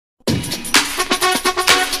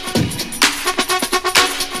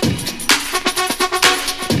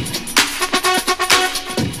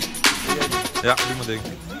Ja, doe maar ding.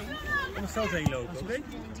 Om het veld heen lopen, oké?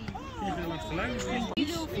 Even langs de lijn misschien.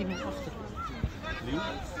 Iemand achter. Nieuw?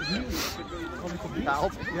 Had ik op die? Ja,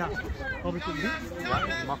 op. Ja. Had ik op die? Ja,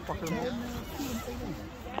 je mag pakken hem op.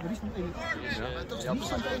 Maar die stond 1 achter. Ja, die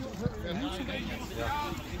stond 1 Ja.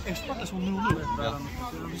 En Sparta stond 0-0. Ja.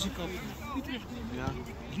 Dus ik had Utrecht winnen. Ja.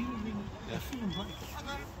 Rielen winnen. Ja. Fulham blijven.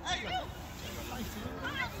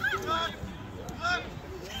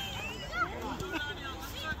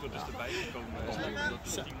 Dat is erbij gekomen.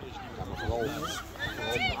 Ja, maar vooral de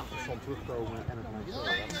achterstand terugkomen en het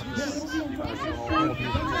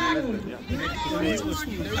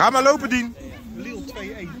Ga maar lopen, Dien. Lille 2-1.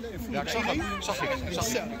 Ja, ik zag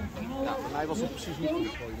het. Ja, bij mij was het precies niet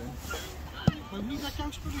goed. Maar niet naar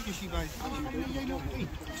jouw spulletjes hierbij. Jij loopt 1.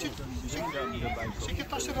 Zit je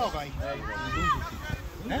tas er wel bij? Nee, dat doen ze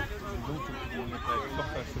niet. Hè? Dat doen ze niet. Ik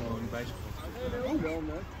dacht dat er gewoon niet bij zit. Oh, wel,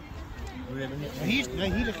 nee. Hier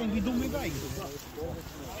is geen bidon meer bij.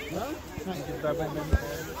 Ja? Nee, daarbij ben ik.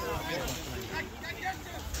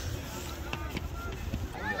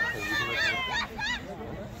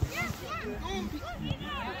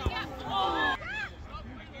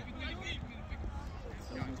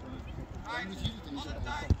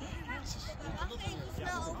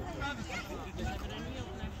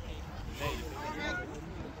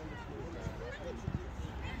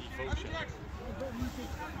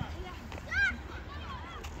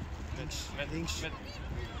 Links.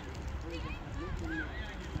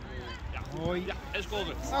 Ja, mooi. Ja, en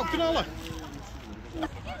scoren. Nou, knallen.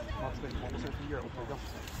 Max, anders even hier op de jas.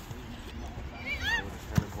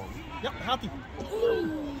 Ja, gaat hij.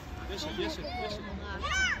 Jesse.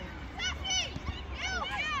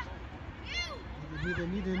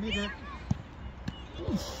 Midden.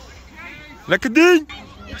 Lekker Dien!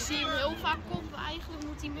 Ik zie hem heel vaak koppen, eigenlijk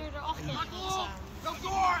moet hij meer erachter staan.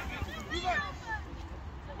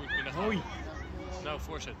 Goed, binnen. Hoi. Nou,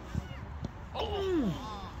 voorzet. Oh.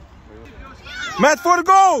 Met voor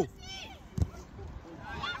de goal!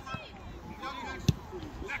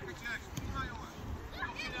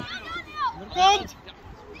 Komt!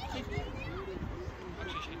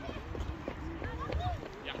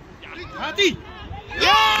 Ja. Gaat hij?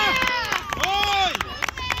 Ja! Mooi!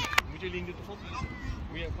 Moet jullie dit ervan?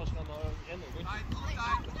 Moet je vast gaan rennen?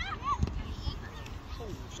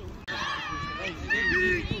 Zo.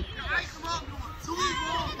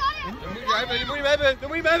 Dat moet je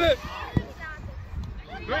hebben!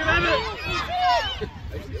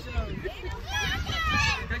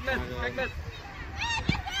 Kijk met!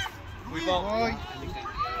 Goeie bal. Mooi.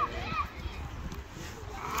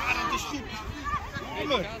 Ah, dat is goed.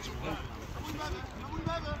 Jammer.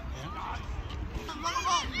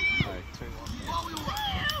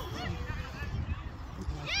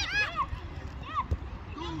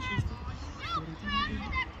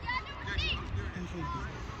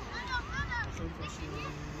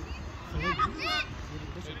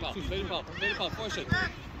 Tweede paal, voorzet.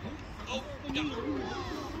 Oh, ja.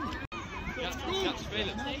 Ja,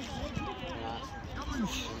 spelen.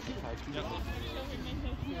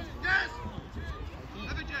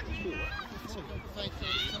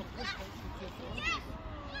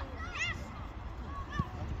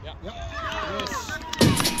 Ja. Yes.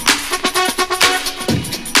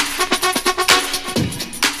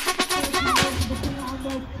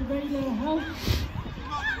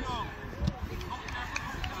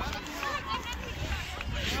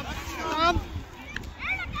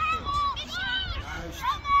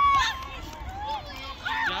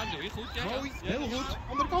 Ja, doe je goed. Ja, Mooi, heel goed.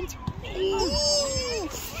 Andere kant.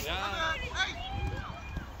 Ja.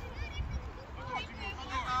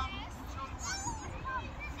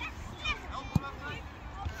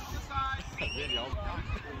 Weer die hand.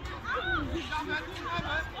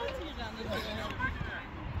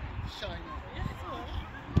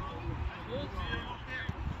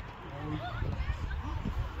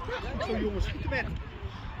 Zo jongens, goed weg.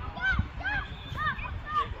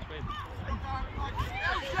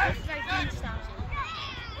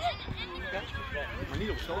 Maar niet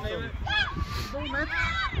op stand nemen.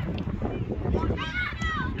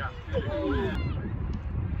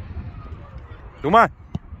 Doe maar.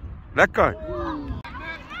 Lekker.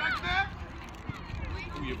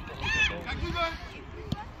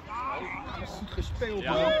 Goed gespeeld.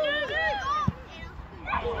 Ja.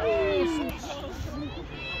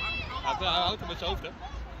 Hij houdt hem met zijn hoofd, hè?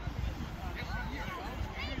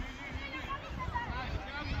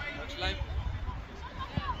 Langs de lijn.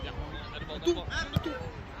 Ja, naar de bal, naar de bal.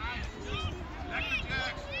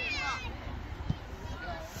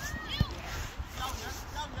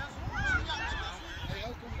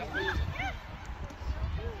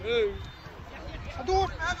 Ga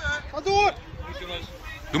door! Ga door!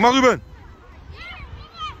 Doe maar, Ruben.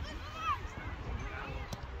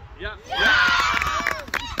 Ja.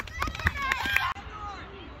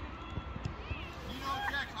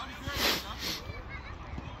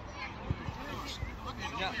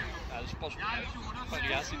 Ja, dat is pas op thuis.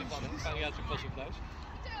 Variatie ervan, hè? Variatie pas op thuis.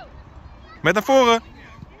 Met naar voren.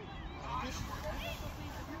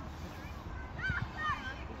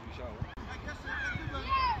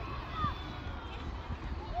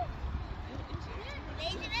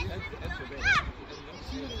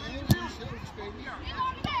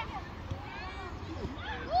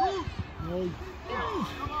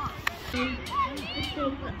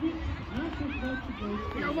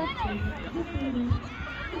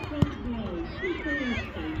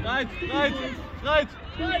 Strijd!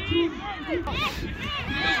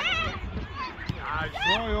 Ja,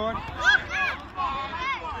 is mooi hoor.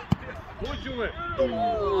 Goed, jongen!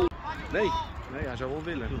 Nee, hij zou wel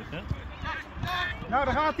willen. Nou,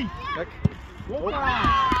 daar gaat hij. Kijk.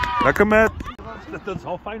 Lekker met. Dat is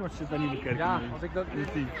half Feyenoord zit daar niet in de kerk. Ja, want ik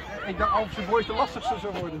dacht of zijn boys de lastigste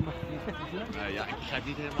zou worden. Ja, ik begrijp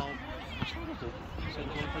niet helemaal. Er zijn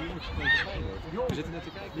gewoon een paar jongens tegen Feyenoord. We zitten net te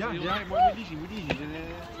kijken. Ja, ja. ja. Maar moet die zien.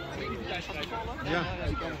 Die thuisstrijd vallen. Ja.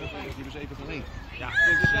 Die kan die was even van één. Ja,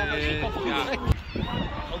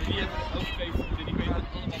 Ook die ook twee voeten, die weten het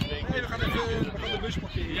allemaal denken. nee, we gaan de bus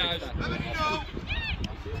parkeren. Juist.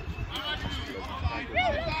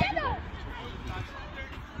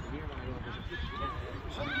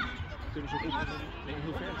 Kunnen ze ook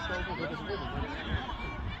heel ver gestoken, dat is gewonnen.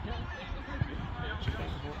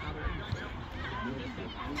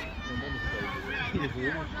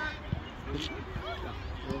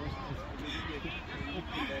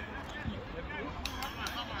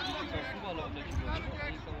 Voetballen omdat je wil.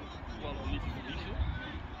 Je kan voetballen om niet te verliezen.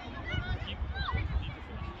 Keep, niet te verliezen.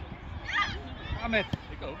 Ahmed.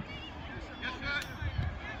 Ik ook.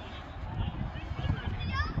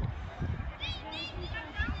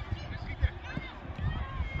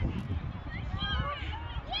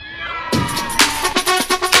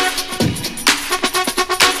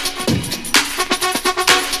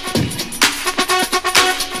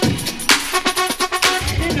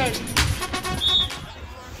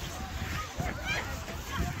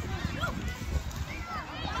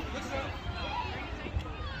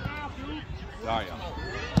 Daar ja.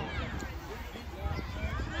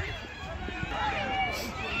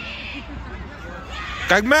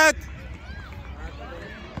 Kijk met!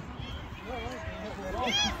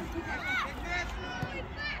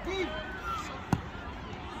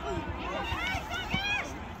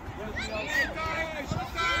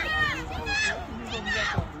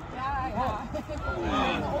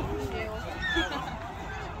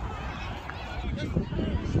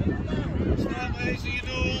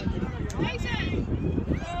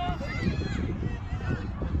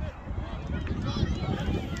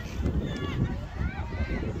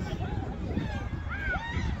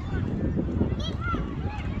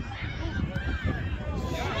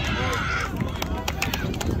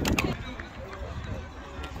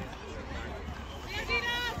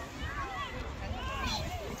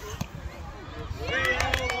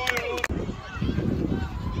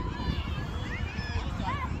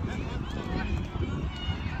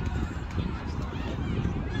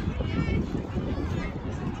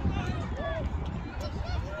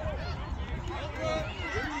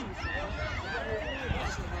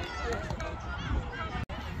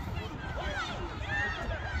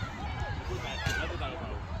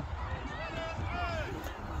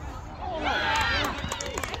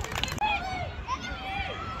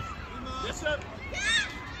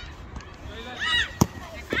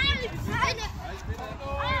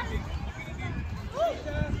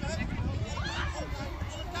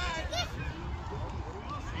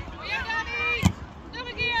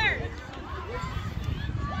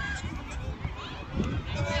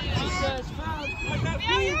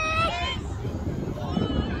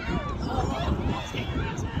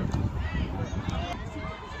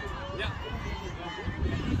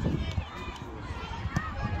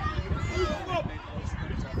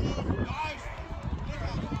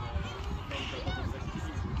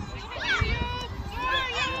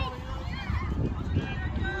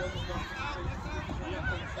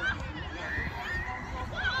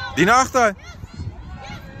 Die naar achter.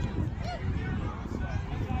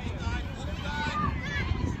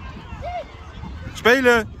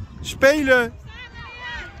 Spelen. Spelen.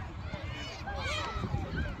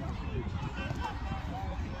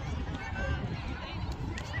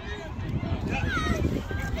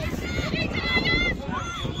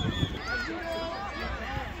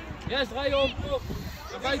 Yes, draai om.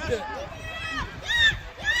 Naar buiten.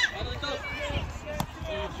 Andere kant.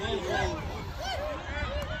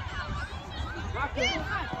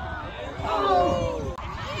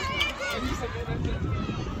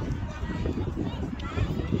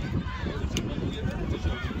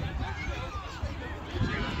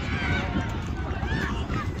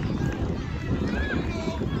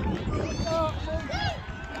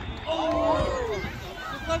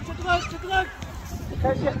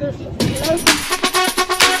 Scheidsrechters.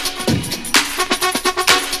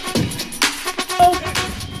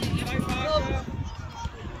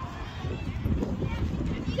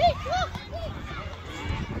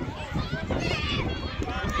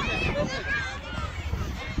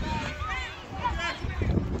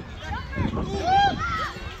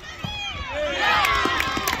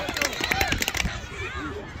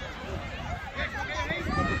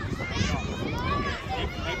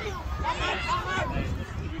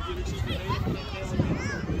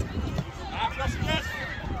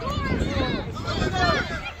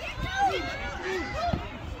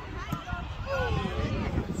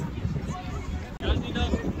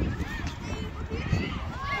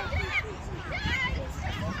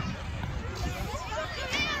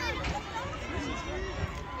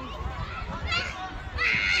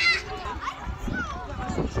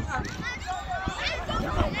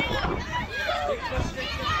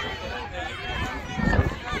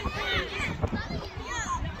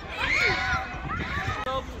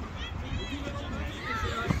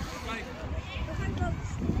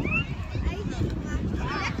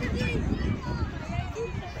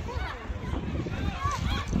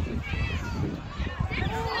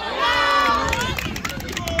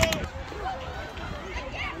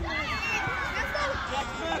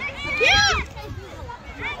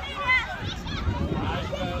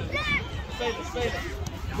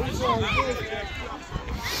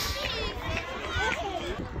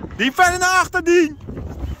 Die verder naar achter, die!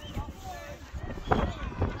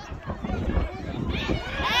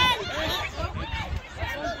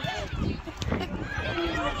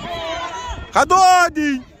 Ga door,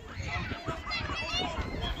 die!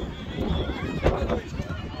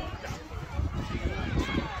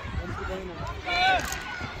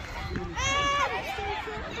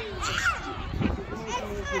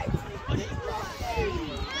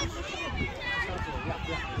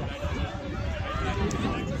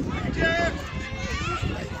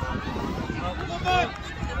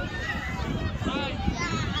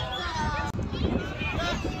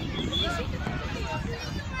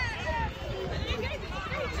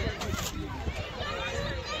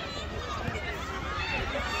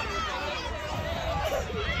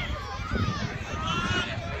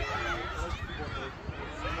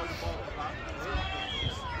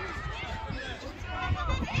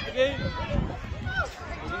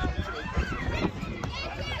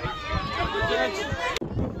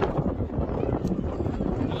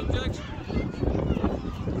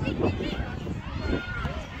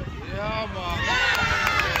 Ja, man.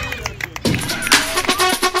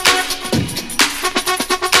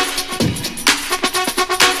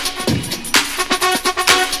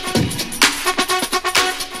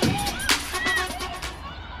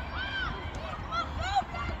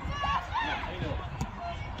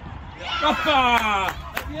 Kappa!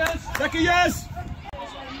 Lekker yes!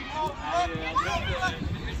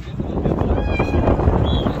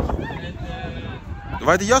 Er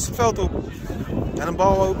waait een jas het veld op. En een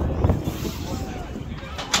bal ook.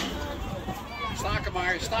 Staken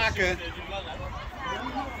maar, staken!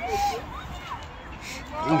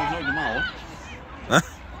 Dat is nooit normaal hoor. Huh?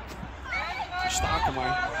 Staken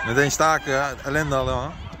maar. Meteen staken, ja. Ellende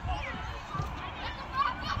allemaal.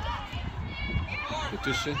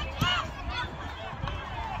 Ertussen.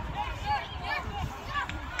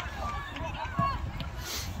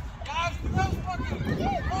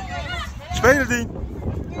 Spelen die!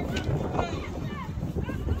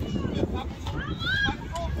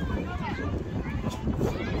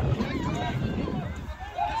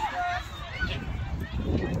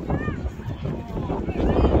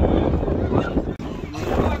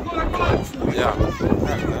 Ja,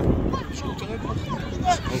 echt hè. Scoot eruit.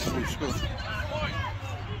 Goed, scoot.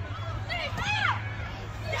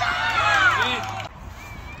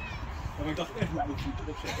 Maar ik dacht echt dat ik moet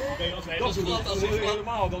opzetten. Okay, als het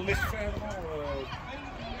helemaal, dan ligt het ver helemaal.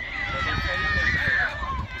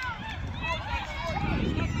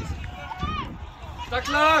 Sta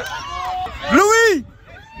klaar! Louis!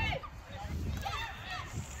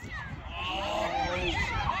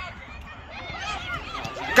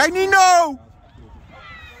 Kijk Nino!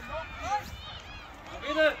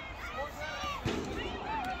 Binnen!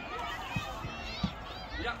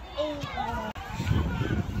 Ja, oh!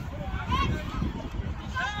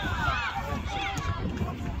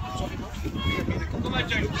 Kom maar,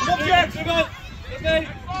 Jack! Kom op, Jack! Kom op! Nee!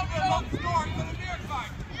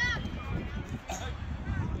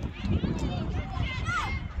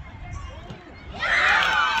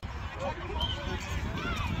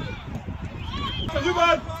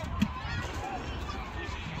 Ruben!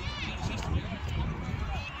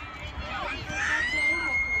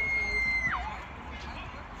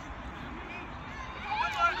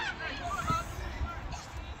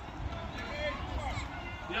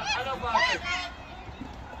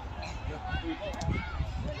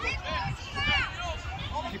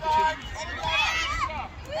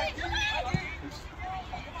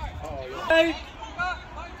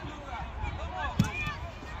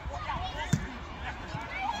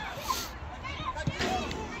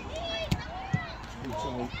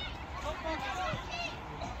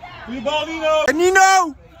 Goeie bal, Nino! En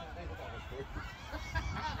Nino!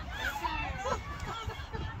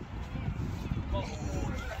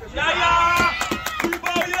 Ja! Goeie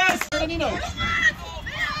bal, yes! En Nino.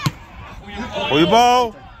 Goeie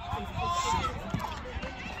bal!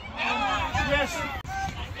 Yes.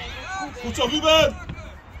 Goed zo, Ruben!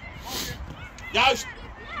 Juist!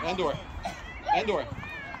 En door. En door.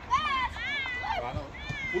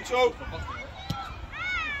 Goed zo!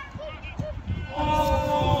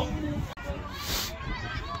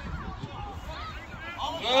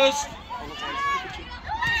 Rust!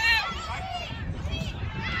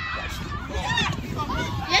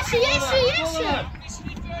 Jesse!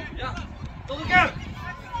 Ja, tot een keer!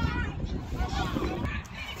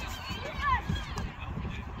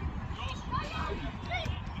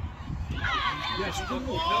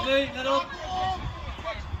 Nee, let op!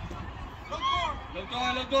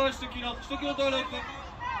 Loop door, een stukje nog doorlopen.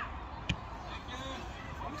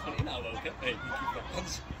 Je moet gewoon inhouden ook, hè? Nee, niet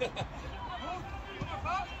keeper.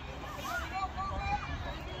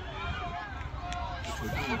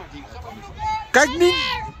 Kijk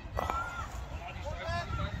niet!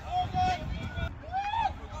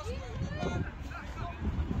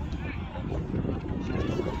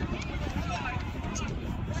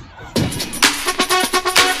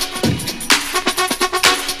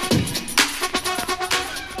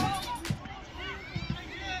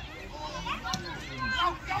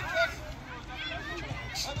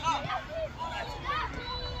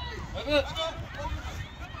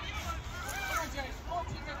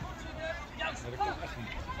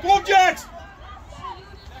 Kom op, Jax!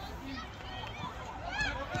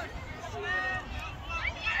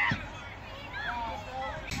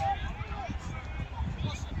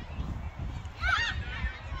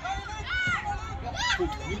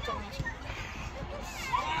 Goed, nu kan het.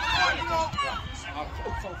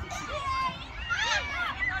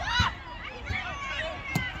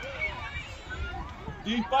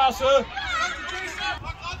 Die passen!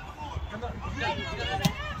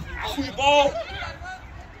 Goeie bal!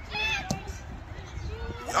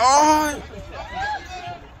 Oh.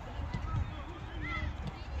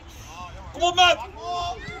 Kom op, Matt!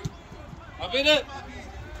 Naar binnen!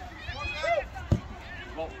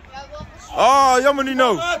 Oh, jammer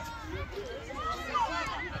Nino! Matt!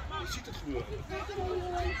 Je ziet het gebeuren.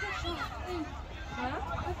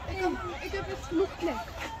 Ik heb echt genoeg plek.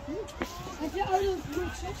 Heb je oude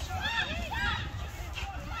bloedjes?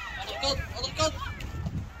 Andere kant!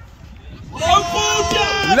 Oh, goed,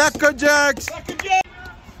 Jax! Lekker Jax! Lekker, Jax!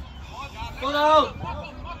 Kom nou!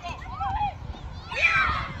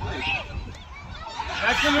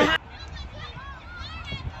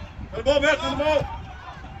 Naar de bal, Matt, naar de bal!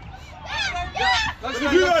 Langs de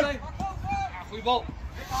mij, buurt. langs mij. Goeie bal!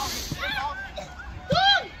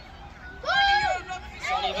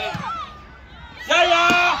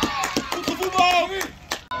 Ja! Goed gevoetbal!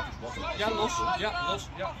 Ja, los!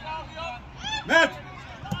 Ja! Matt!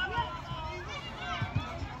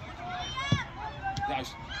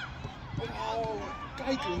 Juist. Oh,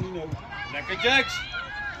 kijk Nino. Lekker Jax!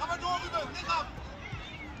 Ga maar door, Ruben. Lichaam.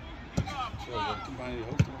 Zo, dat kan bijna je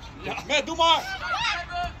hoofd was. Ja, Matt, doe maar!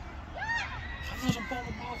 Ga nou zo'n bal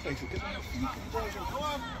normaal geven. Ik heb hem niet kunnen zo.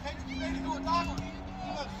 Vergeet die benen door, daarom.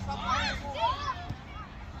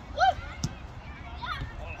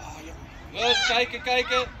 Rust,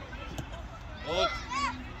 kijken! Goed!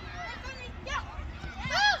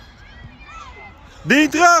 Dien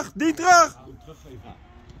terug! Teruggeven.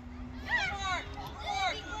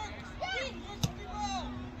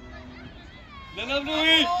 Let op,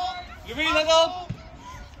 Louis! Louis, let op!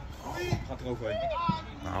 Gaat er overheen.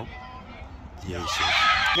 Nou, jezus.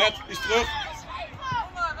 Matt is terug.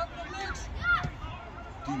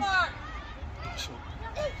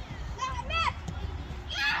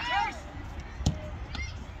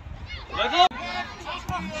 Let op!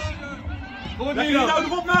 Goed, Lekker Nino! Nino,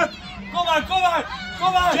 erop Matt!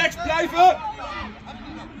 Kom maar! Jax, blijven!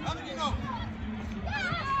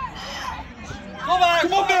 Kom maar!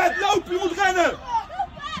 Kom op Matt, loop, je moet rennen!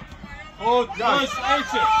 Goed, rust,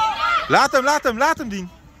 eentje! Laat hem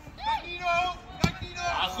Dien.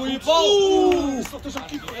 Ah, goeie bal! Oeh, is toch tussen een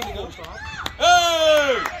keeper en de goal staan?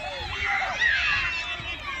 Hey!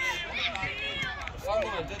 Vang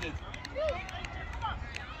maar, dit.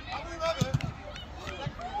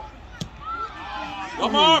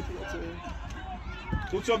 Jammer!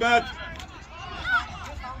 Goed zo, Matt!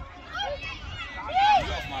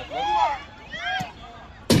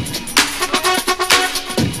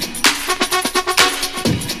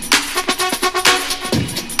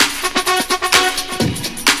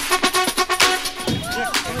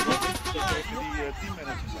 Die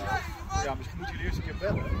teammanagers. Ja, misschien moet je de eerste keer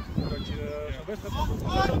bellen, voordat je zo'n wedstrijd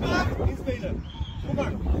gaat. Inspelen. Kom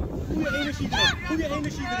maar. Goede energie erin. Goede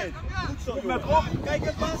energie erin. Goed zo, jongen. Kijk,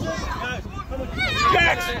 het passen.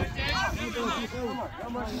 Juist.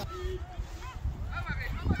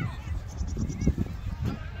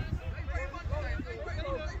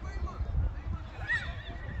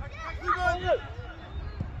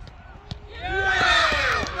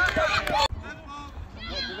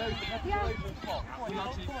 Yes!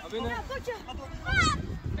 Kom maar.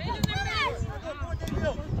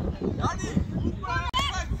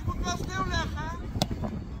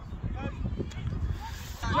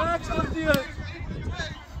 Max achter je!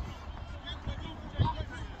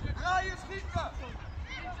 Draaien, schieten!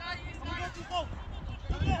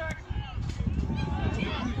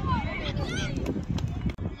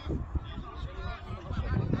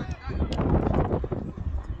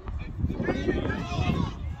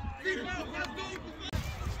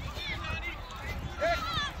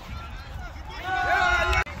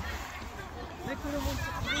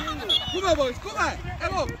 Kom maar boys, kom maar!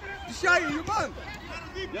 En op! De Shire, je man!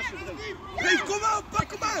 Ray, kom op,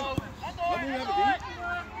 pak hem aan! Wat moet je hebben, die?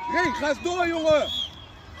 Ray, ga eens door, jongen!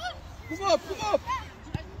 Kom op, kom op!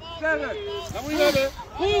 Sterren! Dat moet je hebben.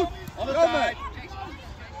 Goed! Alle Kom tijd.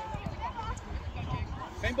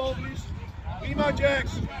 Geen balverlies. Prima,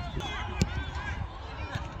 Jax.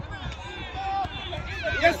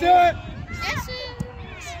 Yes, sir!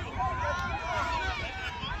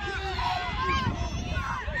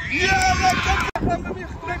 Ja, kom! Laat hem weer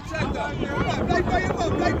getrekt zijn dan! Blijf bij je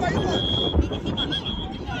man, blijf bij je man!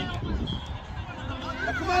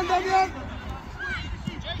 Ja, kom aan, Damian!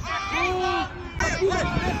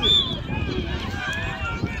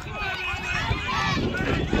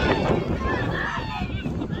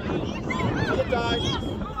 Alle tijd.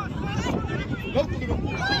 Lopen erop.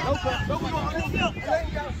 Lopen. Lopen nog.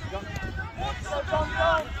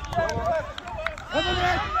 Helemaal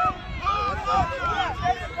weg!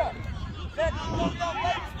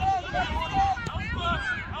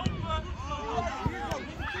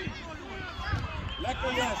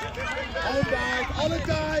 Lekker, Jas. Alle tijd. Alle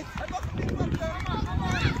tijd.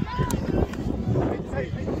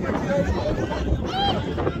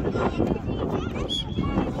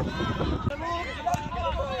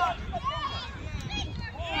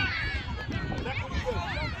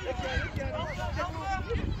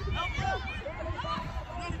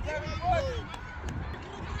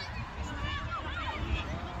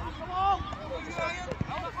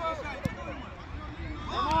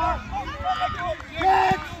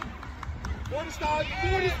 Voor de start.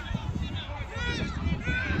 Voor de...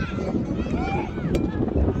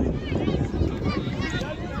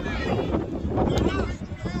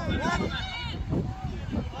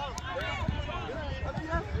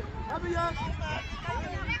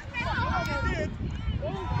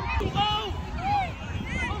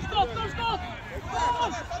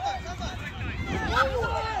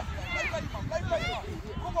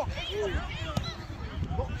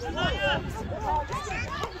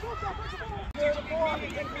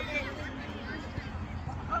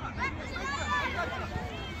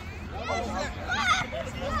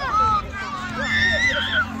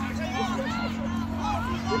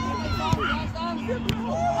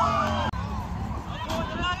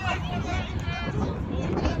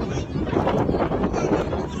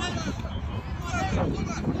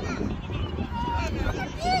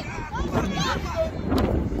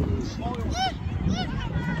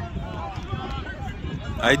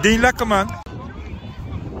 Hij dient lekker, man.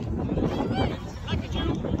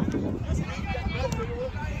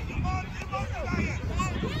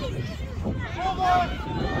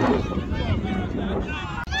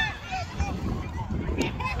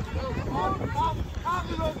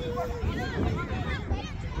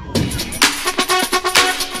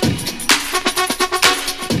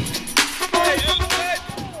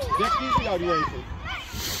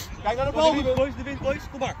 Kijk naar de bal, boys, De wind, boys.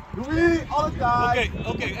 Kom maar. Louis, alle tijd.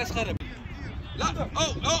 Oké, en scherp. Laat.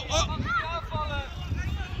 Oh.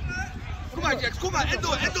 Kom maar, Jax, kom maar. En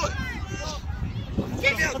door, en door.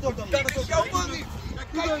 Dat is jouw man niet.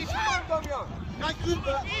 Kijk eens, Damian. Kijk,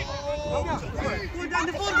 Ruben. Goed aan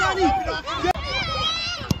de voorkant niet.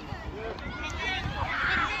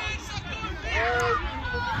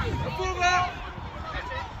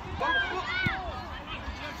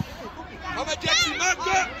 Ga maar, Jackson,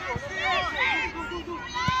 maken!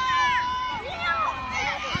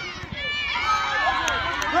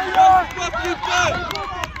 Pak je te!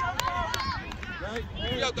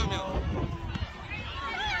 Ja, Damian.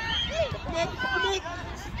 Kom op, kom op!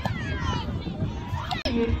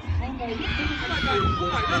 Ga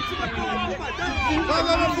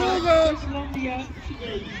naar voren!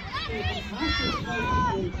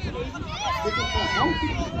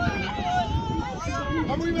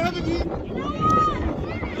 Wat moet je me hebben, die? Ja,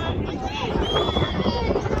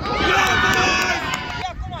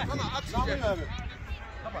 kom maar! Kom maar, actie, Jax!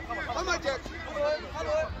 Kom maar, Jax!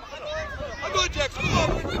 Ga door, Jax!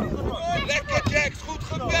 Lekker, Jax! Goed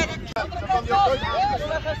gewerkt! Kom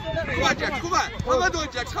maar, Jax! Kom maar! Ga maar door,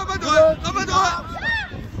 Jax! Ga maar door! Ga maar door!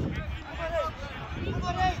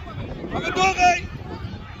 Ga maar door, hé!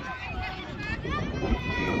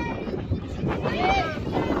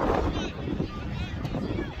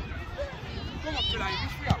 Kom op, Klein, die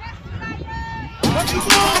is voor jou. Wat is er?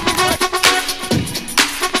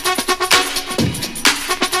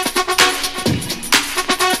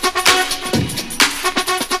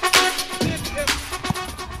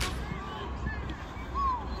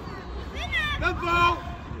 Tempo!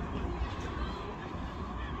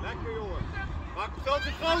 Lekker, jongen. Maak het veld zo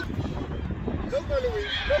groot. Loop maar,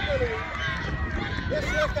 Louis. Loop maar, Louis.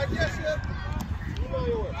 Jesse, kijk, Jesse. Doe maar,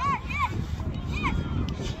 jongen.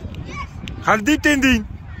 Ga de diepte in, Dien.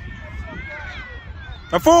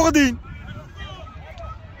 Naar voren, Dien.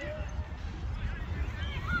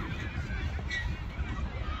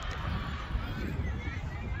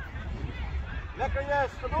 Lekker,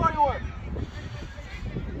 Jess. Ga door, jongen.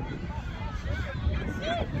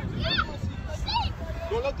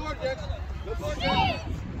 Loop door, Jax. Loop door, Jax.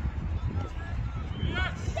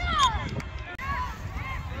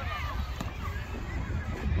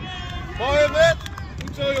 Mooi, met.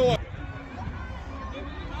 Goed zo, jongen.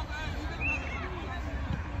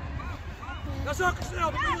 Dat is ook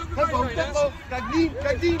snel. Tempo, tempo. Kijk Dien,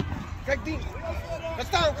 kijk Dien. Kijk Dien. Ga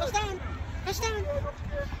staan, ga staan. Ga staan.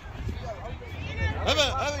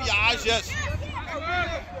 Hebben, ja, Jess.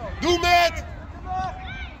 Doe met.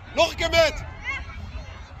 Nog een keer met.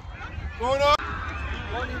 Gewoon op.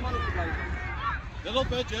 Gewoon die mannetje blijven. Let op,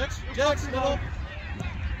 hè, Jax. Jax, let op.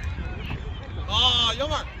 Ah,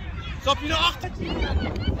 jammer. Stap je naar achter.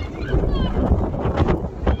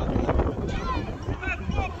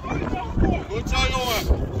 Goed zo,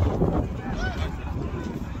 jongen.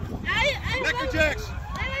 Lekker, Jax.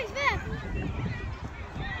 Hij is weg.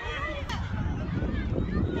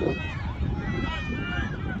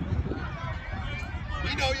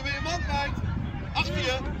 Nino, je bent je man kwijt. Achter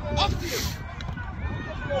je, achter je.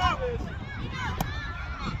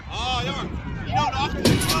 Ah, jammer. Nino naar achter je.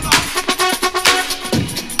 Nino naar achter je.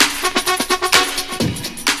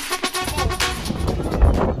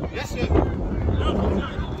 Jesse.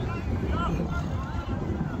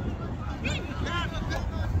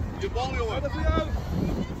 Je bal, jongen. Dat is voor jou.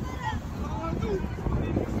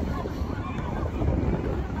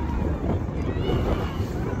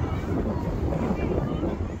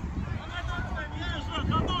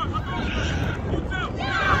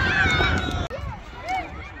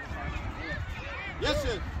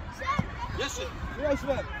 Jesse! Jesse! Juist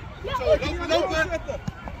weg. Zo, lopen, lopen!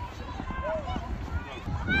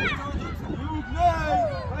 Goed, nee.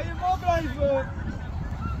 Ga je bal blijven.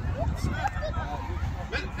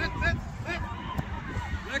 Met!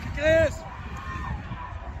 Lekker, Chris.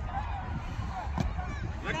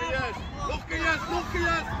 Lekker, Jes! Nog een keer, Jes! Nog een keer,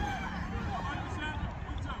 Jes!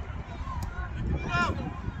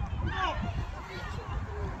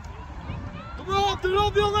 Kom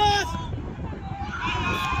op, jongens.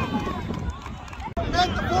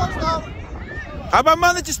 Met de voorstaan! Ga bij een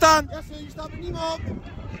mannetje staan. Jesse, je staat er niet meer op!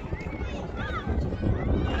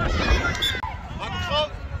 Maak het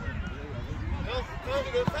groot!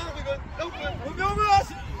 Gaan, lopen! Kom jongens.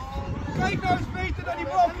 Kijk nou eens beter naar die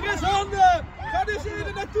bal. Chris, handen. Ga dus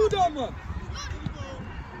eerder naartoe dan, man.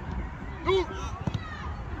 Doe!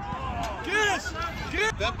 Chris.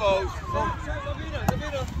 Tempo! Zijn naar binnen, naar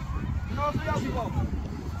binnen. Nou, voor jou die bal.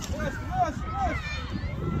 Rust.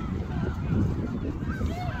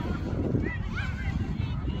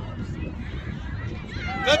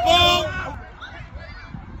 Tempo!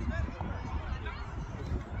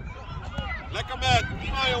 Lekker met,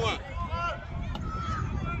 prima jongen.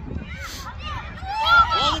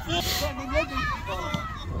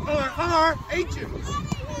 Ga maar, eentje.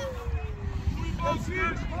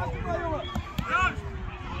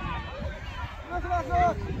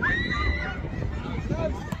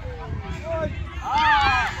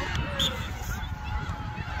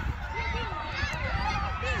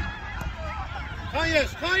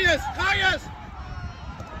 Ga eens!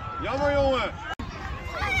 Jammer jongen.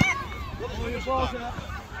 Mooie bal, zeg.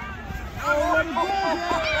 Oh, wat een bal, zeg.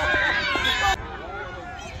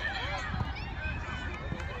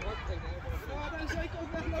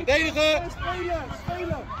 Verdedigen! Spelen,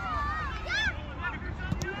 spelen!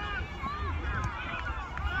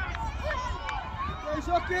 Oké,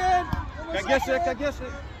 zak in! Kijk Jesse, kijk Jesse.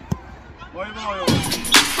 Mooie bal, jongen.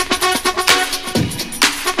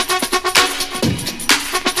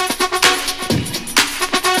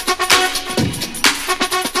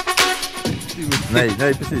 Nee,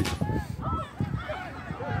 nee, precies.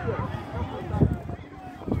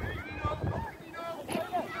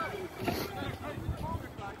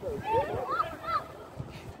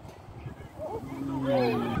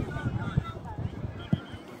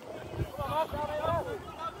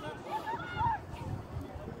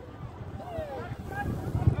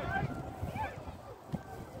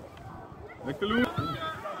 Lekker Loen.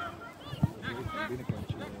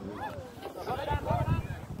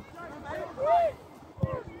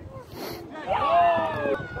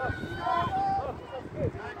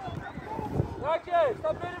 Raakje,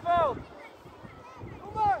 stap middenveld!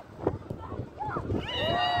 Kom maar!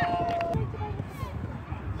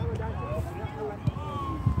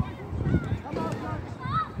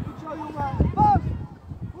 Goed zo, jongen! Pas!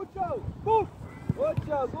 Goed zo! Goed! Goed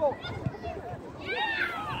zo, kom!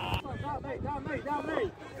 Daar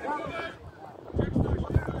mee!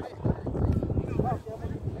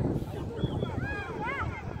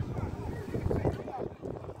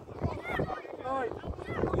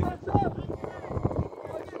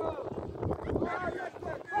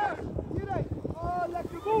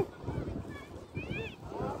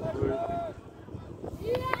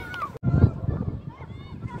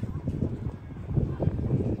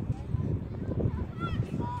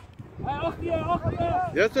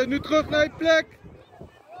 Jesse, nu terug naar je plek!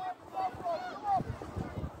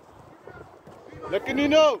 Lekker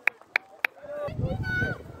Nino!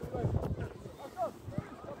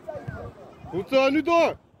 Goed zo, nu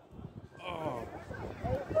door!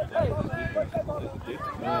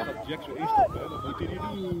 Ja, dat Jack zo instapt, hè, dat moet hij niet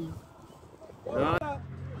doen. Ja.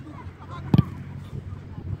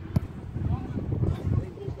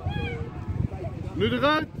 Nu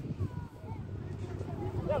eruit!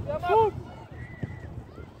 Goed!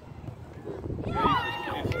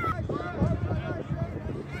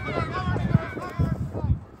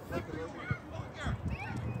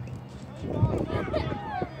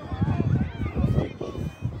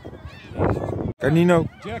 Nino.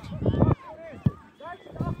 Jack.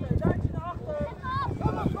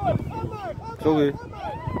 Zo weer.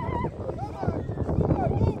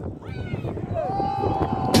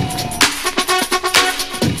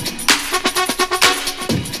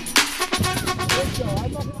 Hij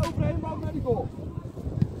mag het overheen, maar ook naar die goal.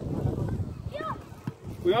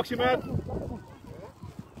 Goeie actie, man.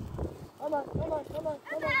 Kom maar.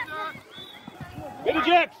 Binnen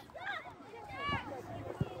Jack.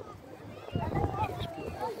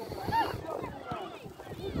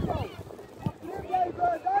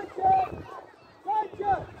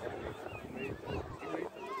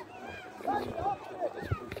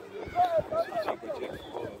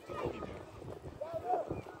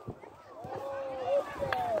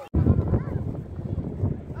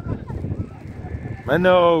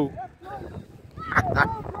 Menno.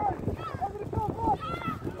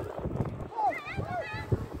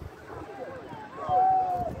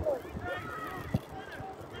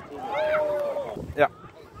 Ja.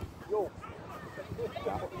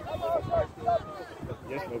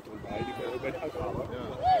 Jess loopt er ook bij, die kan je ook bij het uithalen.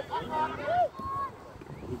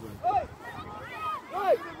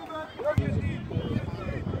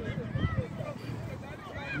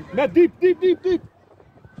 Net diep.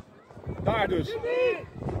 Daar dus.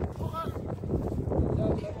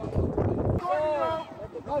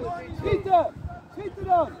 Schieten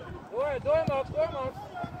dan! Door Max!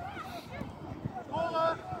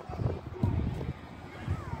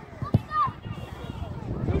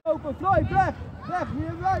 Open, Floyd, weg! Nu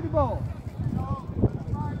hebben wij de bal!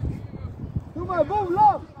 Doe maar, boom,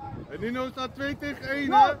 lang! En Nino staat 2 tegen 1, hè?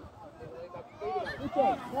 Lang! Goed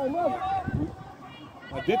zo, man!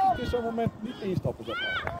 Maar dit is zo'n moment niet instappen, zeg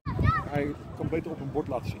maar. Hij kan beter op een bord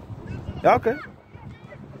laten zien. Ja, oké.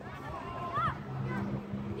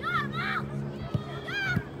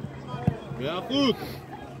 Ja, goed!